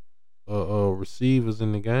baddest receivers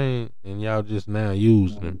in the game, and y'all just now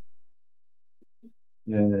using him.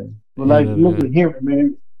 Yeah. But End like of the look at game. Henry,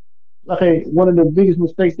 man. Like hey, one of the biggest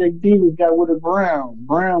mistakes they did was got with the Brown.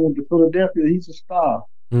 Brown with the Philadelphia, he's a star.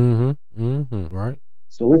 Mm-hmm. Mm-hmm. Right.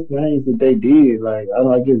 So it's things that they did. Like I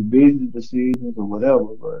don't know, I guess business decisions or whatever,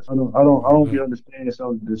 but I don't be Yeah. understanding some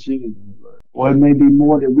of the decisions. But, or it may be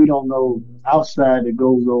more that we don't know outside that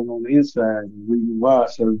goes on the inside and reason why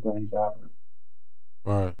certain things happen.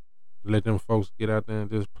 Right. Let them folks get out there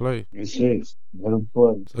and just play. It's it. Let them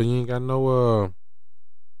play. So you ain't got no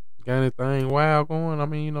got anything wild going? I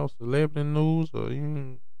mean, celebrity news or you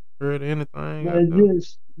ain't heard anything out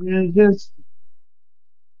there? Just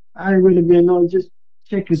I ain't really been on just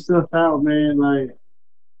checking stuff out, man. Like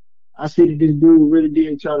I see that this dude really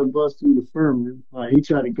did try to bust through the firmament. Like he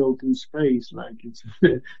tried to go through space. Like it's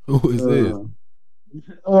Who is this?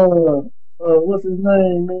 uh what's his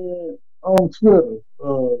name, man? On Twitter.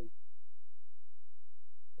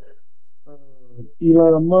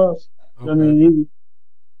 Elon Musk. I Okay. mean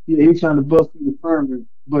he trying to bust through the firmament.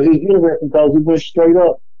 But it's interesting because he went straight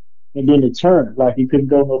up and then it turned. Like he couldn't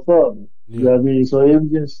go no further. You know Yeah. what I mean? So it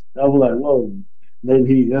was just I was like, whoa,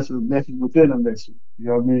 maybe that's a message within a message. You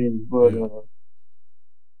know what I mean? But Yeah.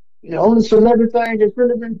 the only celebrity thing that's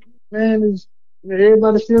really been man is man,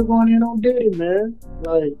 everybody's still going in on Diddy, man.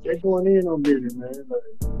 Like they're going in on Diddy, man.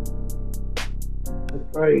 Like that's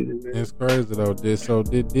crazy, It's man. crazy though.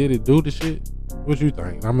 Did it do the shit? What you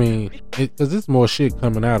think? I mean, because it's more shit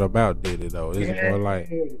coming out about Diddy though. It's Yeah, more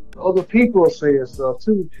like, other people are saying stuff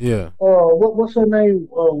too. yeah. What's her name?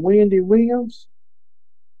 Wendy Williams.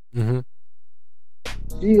 Mm-hmm.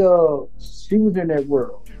 She was in that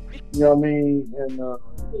world. You know what I mean? And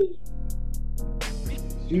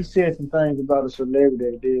she said some things about a celebrity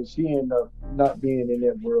that did. She ended up not being in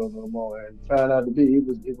that world no more, and found out to be it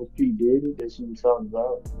was P Diddy that she was talking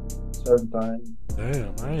about certain things.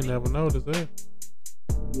 Damn, I ain't never noticed that.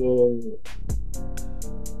 Yeah,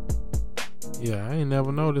 Yeah, I ain't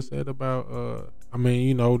never noticed that about. I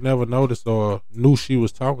mean, never noticed or knew she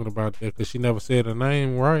was talking about that because she never said her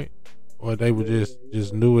name right, or they were just yeah.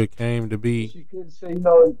 knew it came to be. She couldn't say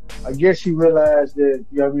no. I guess she realized that.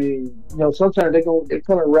 You know what I mean? Sometimes they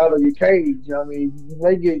come and rattle your cage. You know what I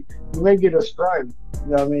mean? You may get a strike.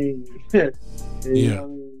 You know what I mean? And, you know Yeah, what I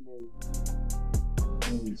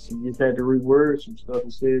mean? And she just had to reword some stuff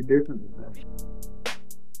and say it differently. Man.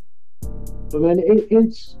 But man,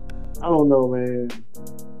 it's I don't know, man.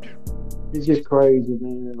 It's just crazy,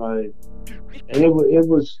 man. Like, and it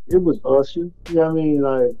was Usher. You know what I mean?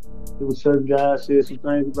 Like, there was certain guys said some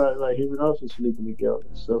things about like him and Usher sleeping together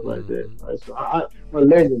and stuff like that. hmm Like, so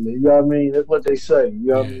allegedly, you know what I mean? That's what they say. You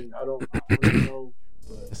know what I yeah. mean? I don't know,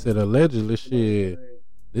 I but said allegedly, you know what I'm shit. saying?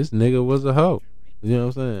 This nigga was a hoe. You know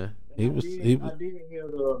what I'm saying? And He I was. did He was. I did hear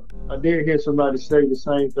I did hear somebody say the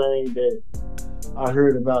same thing that I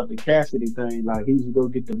heard about the Cassidy thing. Like he used to go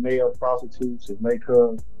get the male prostitutes and make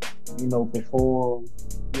her, perform.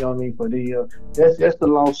 You know what I mean? For that's the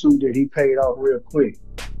lawsuit that he paid off real quick.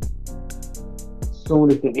 Soon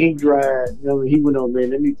as the ink dried, he went on,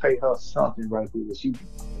 man, let me pay her something right quick, but she be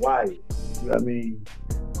quiet. You know what I mean?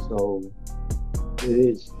 So it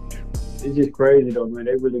is it's just crazy though, man.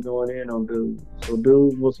 They really going in on dude. So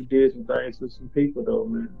dude must have did some things to some people though,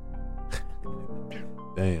 man.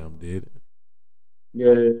 Damn, did it?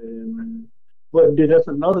 Yeah, man. But then that's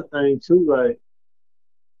another thing too, like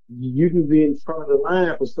you can be in front of the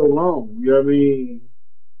line for so long, you know what I mean?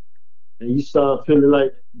 And you start feeling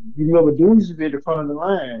like you remember dude used to be at the front of the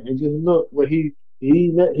line and just look what he's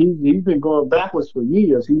been going backwards for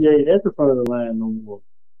years. He ain't at the front of the line no more.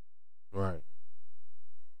 Right.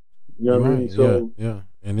 You know You're what I right. mean? Yeah. So Yeah.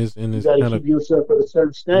 And you it's gotta kind of keep yourself at a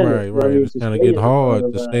certain standard, right. you know what I Right. mean, It's to kind of stay getting at the front of hard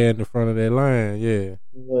the to line. stand in front of that line. Yeah.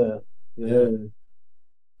 Yeah. Yeah.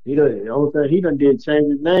 Yeah. The only thing he done did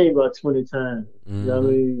change his name about 20 times. You know what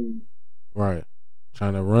I Mm-hmm. mean? Right.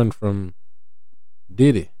 Trying to run from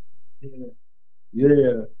Diddy. Yeah.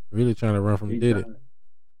 Yeah. Really trying to run from He Diddy. trying.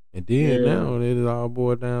 And then Yeah. now it is all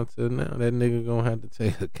boiled down to now that nigga gonna have to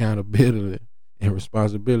take accountability and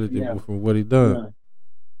responsibility Yeah. for what he done.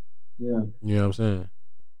 Yeah. Yeah. You know what I'm saying?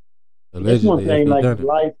 And that's one Allegedly, if thing, he like done in it.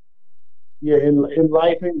 life, yeah, in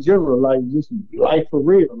life in general, like just life for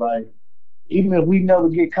real. Like even if we never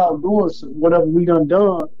get caught doing whatever we done,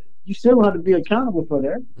 you still have to be accountable for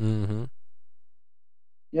that. Mm-hmm.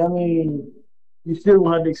 You know what I mean? You still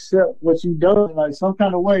have to accept what you done. Like some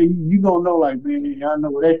kind of way, you gonna know, like, man, I know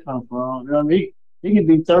where that come from. You know what I mean? It can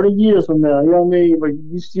be 30 years from now, you know what I mean? But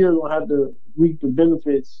you still gonna have to reap the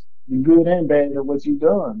benefits, the good and bad of what you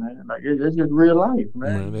done, man. Like it's just real life,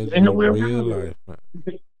 Man, man. that's Ain't no just way real around life, man.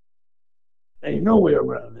 it. Ain't no way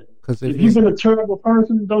around it. Cause if If you've it's been a terrible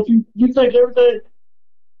person, don't you think everything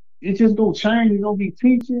it's just gonna change, you're gonna be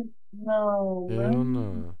teaching? No, hell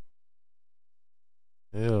man.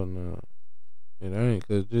 no, hell no, it ain't.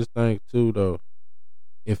 Cause just think too though.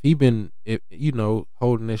 If he been, if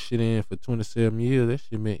holding that shit in for 27 years, that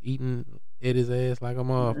shit been eating at his ass like a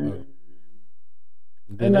motherfucker. Man.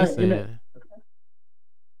 And then And they I, and I, saying,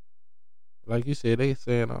 like you said, they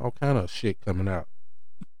saying all kind of shit coming out.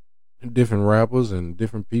 Different rappers and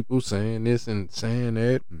different people saying this and saying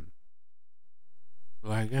that, and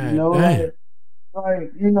like, you god know, damn. baby,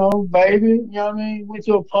 you know what I mean, went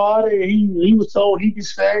to a party, he was told he could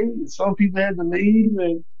stay, and some people had to leave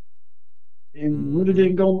and really Mm-hmm.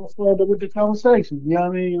 didn't go no further with the conversation. You know what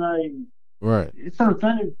I mean? Like Right. it's certain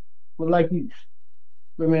things but I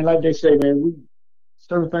mean, like they say, man, we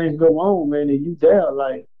certain things go on, man, and you there,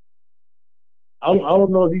 like I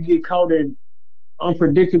don't know if you get caught in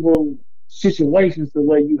unpredictable situations the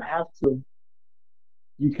way you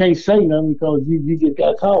can't say nothing because you just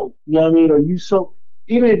got caught. You know what I mean? Or you so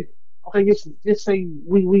even okay, just say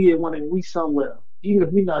we get one and we somewhere. Even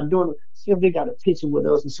if we not doing it, see if they got a picture with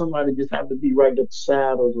us and somebody just have to be right up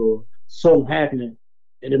beside us or something happening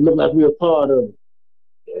and it look like we're a part of it.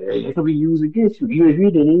 It could be used against you, even if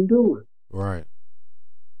you didn't even do it. Right.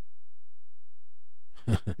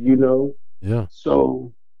 You know? Yeah.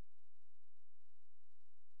 So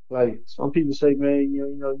like some people say, man,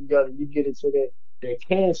 you get into that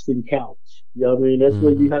casting couch. You know what I mean? That's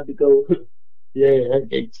where Mm-hmm. you have to go. Yeah,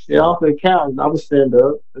 stay off the couch. I would stand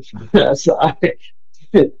up. That's all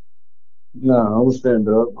right. No, I would stand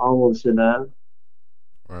up. I don't want to sit down.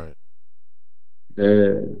 Right.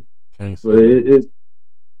 Yeah, Can't but sit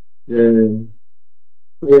down.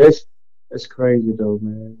 yeah, yeah, that's crazy though,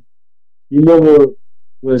 man. You remember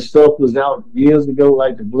when stuff was out years ago,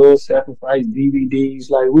 like the blood sacrifice DVDs?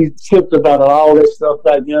 Like we tipped about all that stuff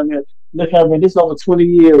back then, man. Look how man, this over 20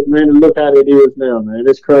 years, man, and look how it is now, man.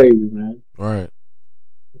 That's crazy, man. Right.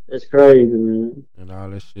 That's crazy, man. And all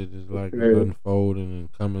this shit is That's like is crazy. unfolding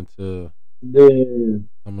and Yeah,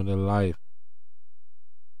 coming to life.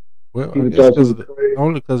 Well, I people guess thought you were crazy.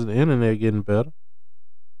 only because of the internet getting better.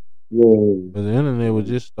 Yeah, But the internet was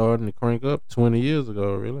yeah, just starting to crank up 20 years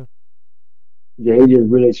ago, really. yeah. It just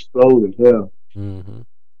really exploded. Yeah, Mm-hmm.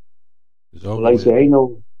 It's but over like I with. said,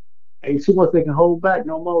 ain't too much they can hold back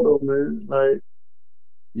no more, though, man. Like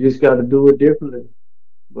you just got to do it differently.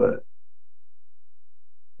 But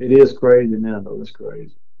it is crazy now, though. It's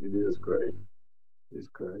crazy. It is crazy. Mm-hmm. It's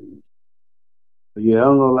crazy. But yeah, I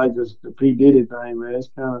don't know, like this the P Diddy thing, man. It's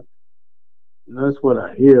kind of, that's what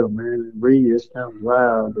I hear, man. And read, it's kind of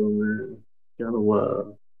wild, though, man. Kind of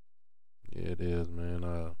wild. Yeah, it is, man.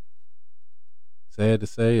 sad to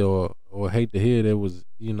say or hate to hear there was,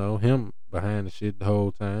 him behind the shit the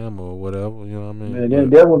whole time or whatever, you know what I mean? Man,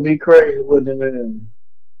 But that would be crazy, wouldn't it, man?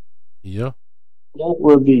 yeah. That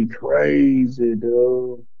would be crazy,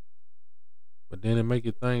 dude. But then it make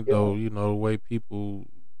you think Yeah, though, the way people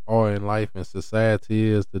are in life and society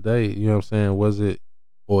is today, you know what I'm saying? Was it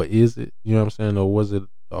or is it, you know what I'm saying, or was it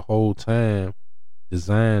the whole time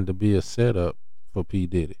designed to be a setup for P.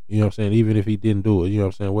 Diddy? You know what I'm saying? Even if he didn't do it, you know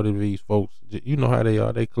what I'm saying? What if these folks, you know how they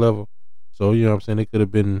are, they clever. So, you know what I'm saying, they could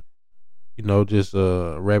have been, just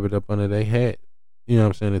wrap it up under their hat, you know what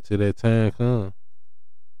I'm saying, until that time comes.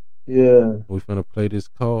 yeah, We finna play this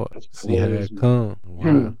card, that's see how it crazy. come.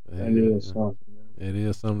 Wow. That is something, man. It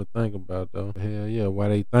is something to think about though. Hell yeah, why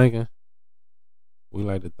they thinking? We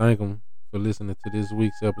like to thank them for listening to this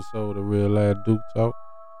week's episode of Real Life Duke Talk,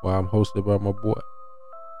 where I'm hosted by my boy,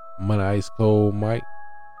 Money Ice Cold Mike.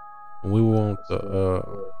 And we want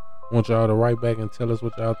y'all to write back and tell us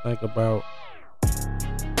what y'all think about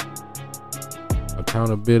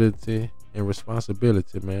accountability and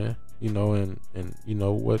responsibility, man. And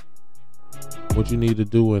what you need to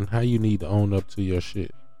do and how you need to own up to your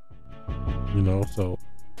shit. So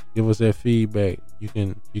give us that feedback. You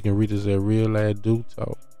can reach us at Real Life Duke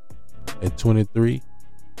Talk at 23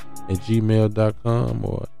 at gmail.com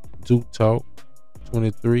or Duke Talk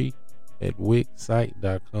 23 at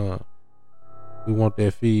wixsite.com. We want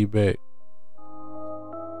that feedback.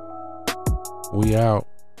 We out.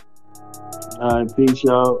 All right, peace,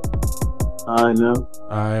 y'all. All right, now. All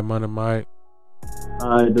right, Money Mike.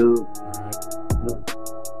 All right, dude. All right. Yep.